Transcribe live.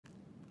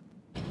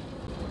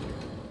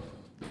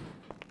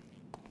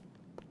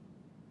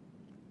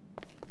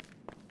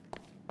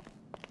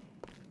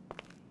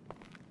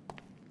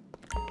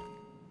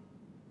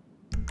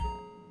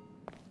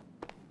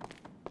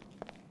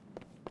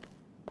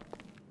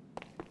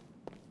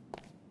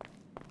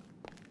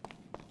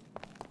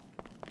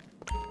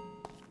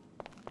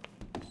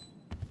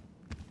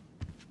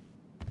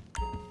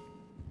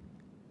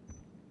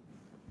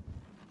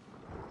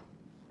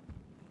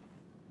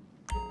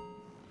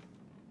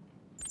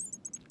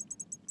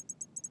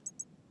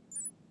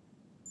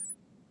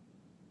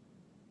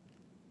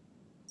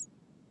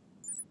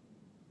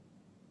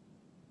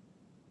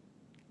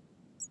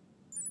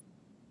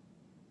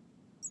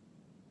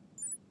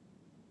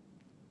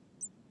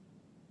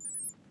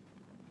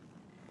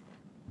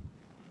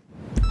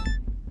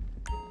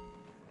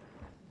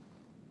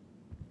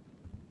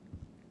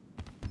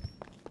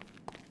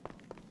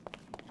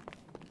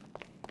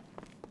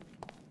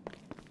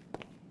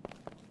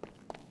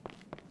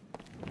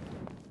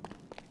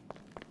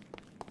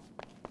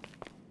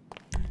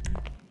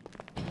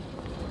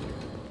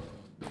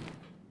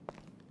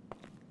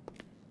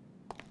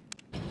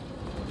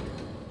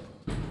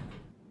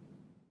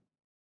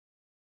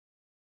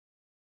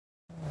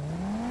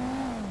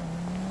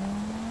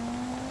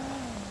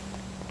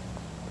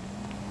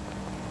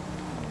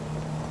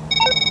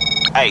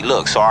Hey,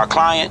 look, so our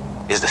client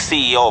is the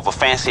CEO of a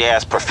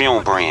fancy-ass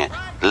perfume brand.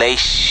 Lei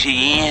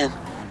Shien?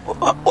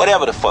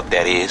 Whatever the fuck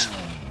that is.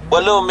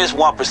 Well, little Miss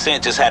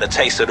 1% just had a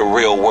taste of the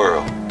real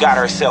world. Got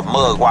herself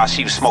mugged while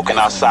she was smoking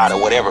outside of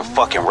whatever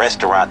fucking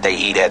restaurant they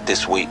eat at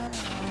this week.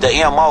 The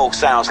MO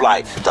sounds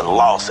like the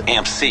Lost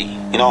MC,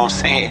 you know what I'm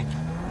saying?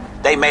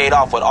 They made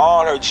off with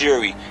all her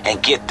jewelry,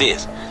 and get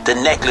this, the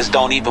necklace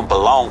don't even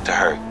belong to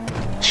her.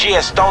 She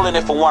had stolen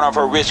it from one of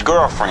her rich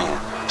girlfriends,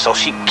 so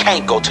she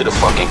can't go to the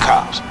fucking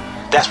cops.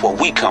 That's where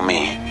we come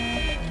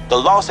in. The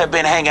Lost have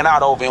been hanging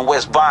out over in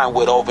West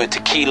Vinewood over in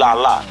Tequila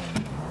La.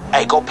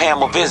 Hey, go pay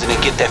him a visit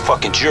and get that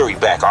fucking jewelry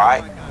back,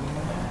 alright?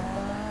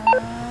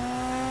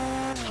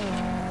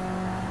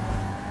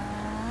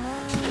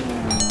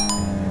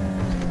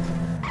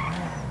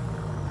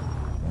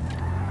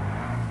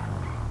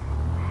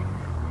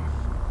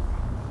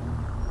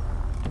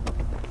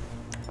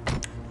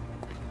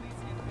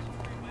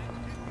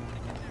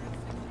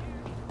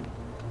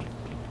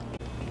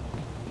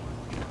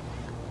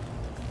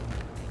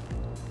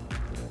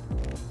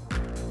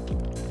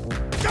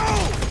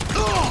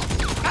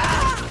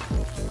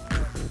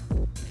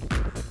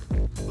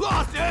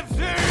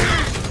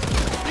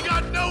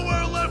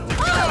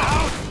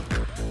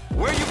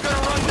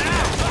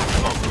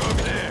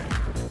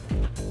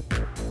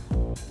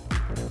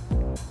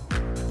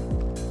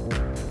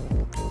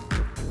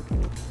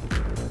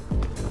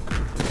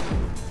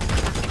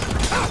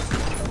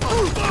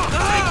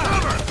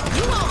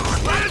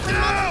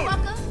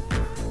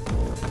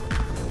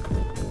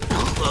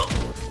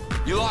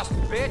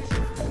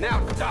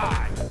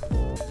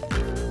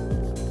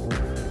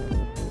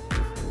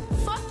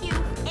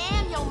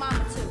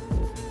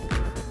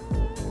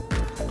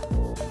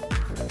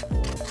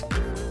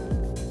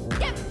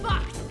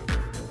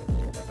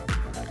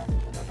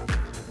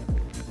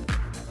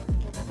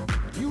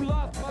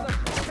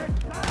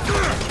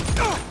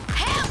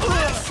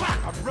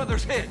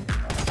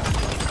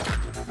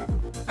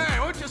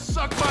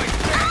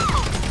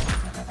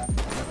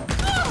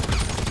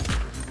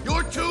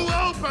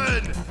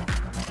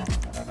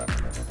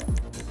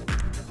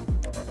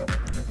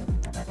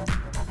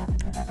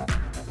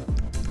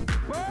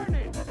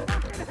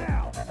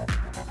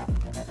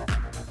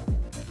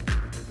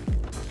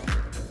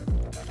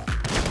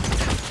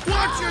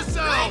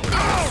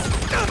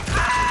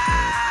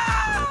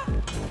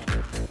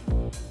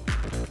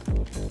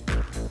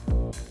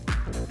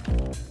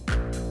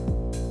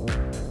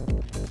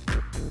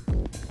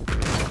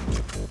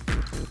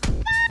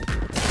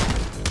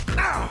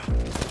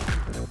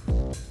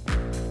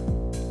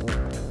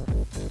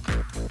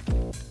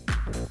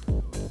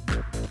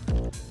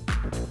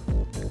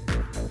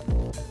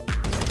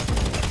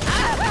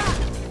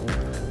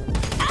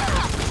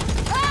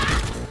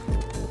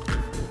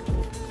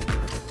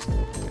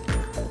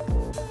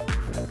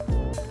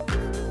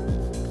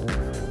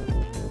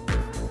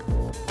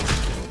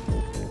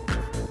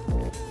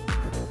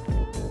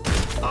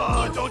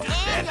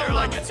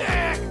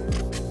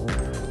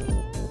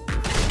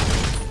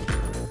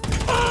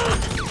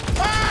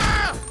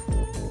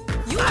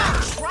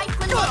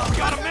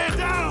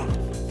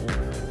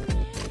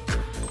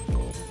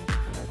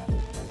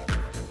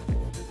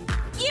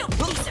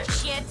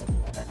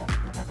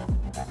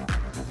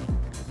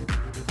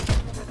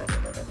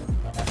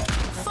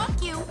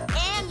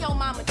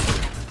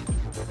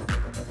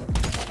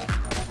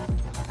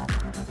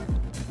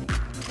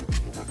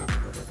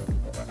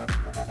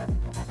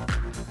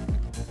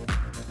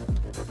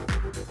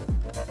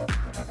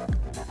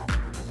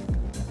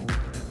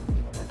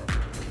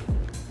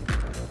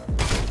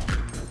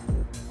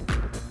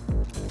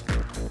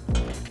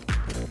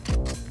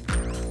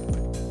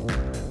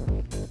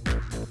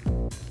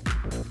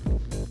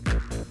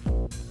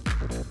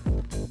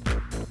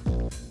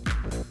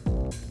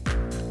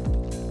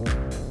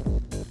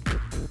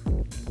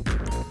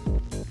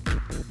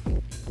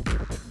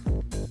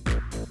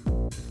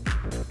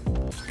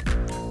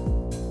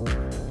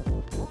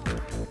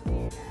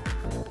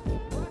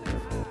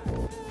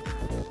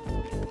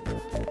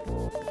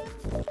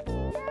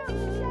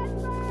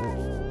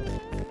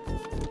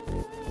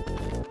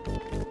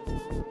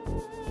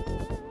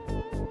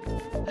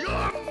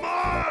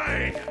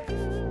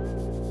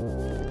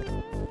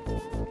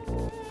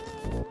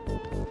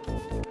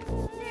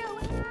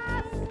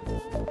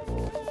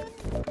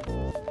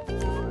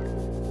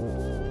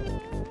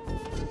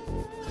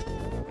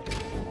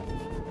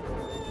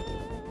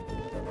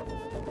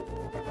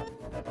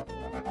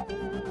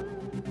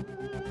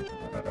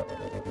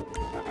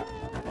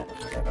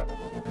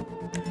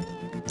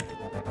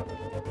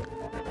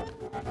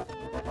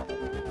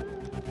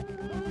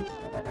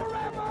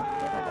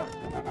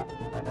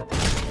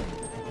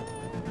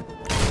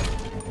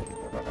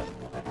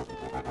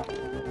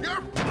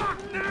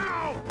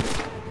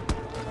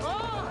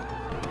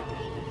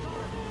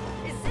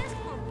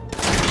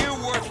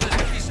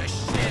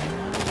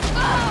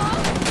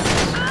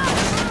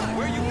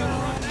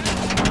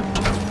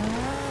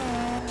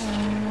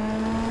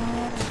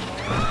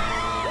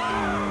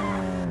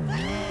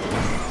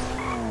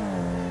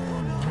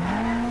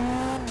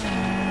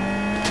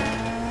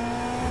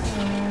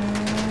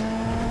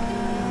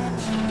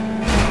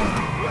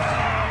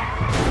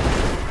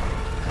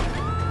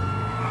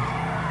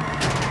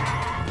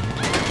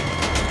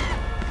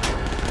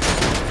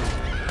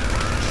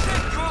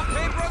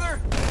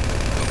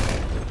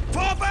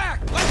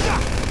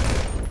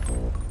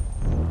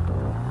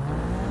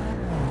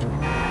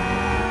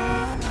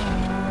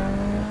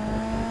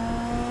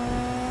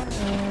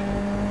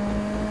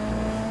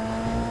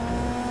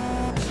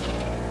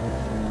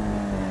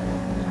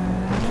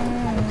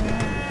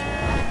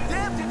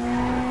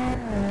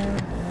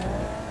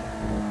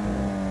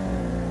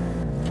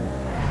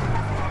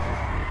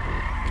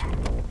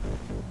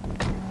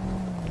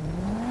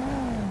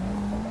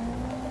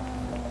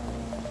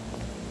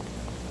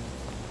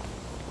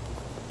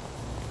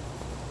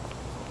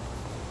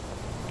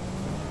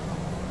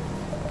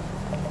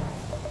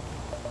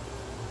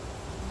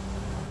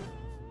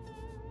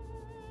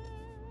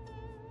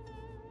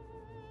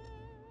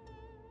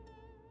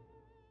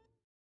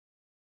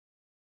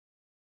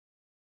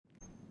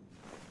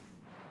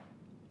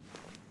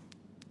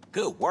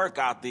 Good work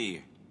out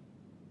there.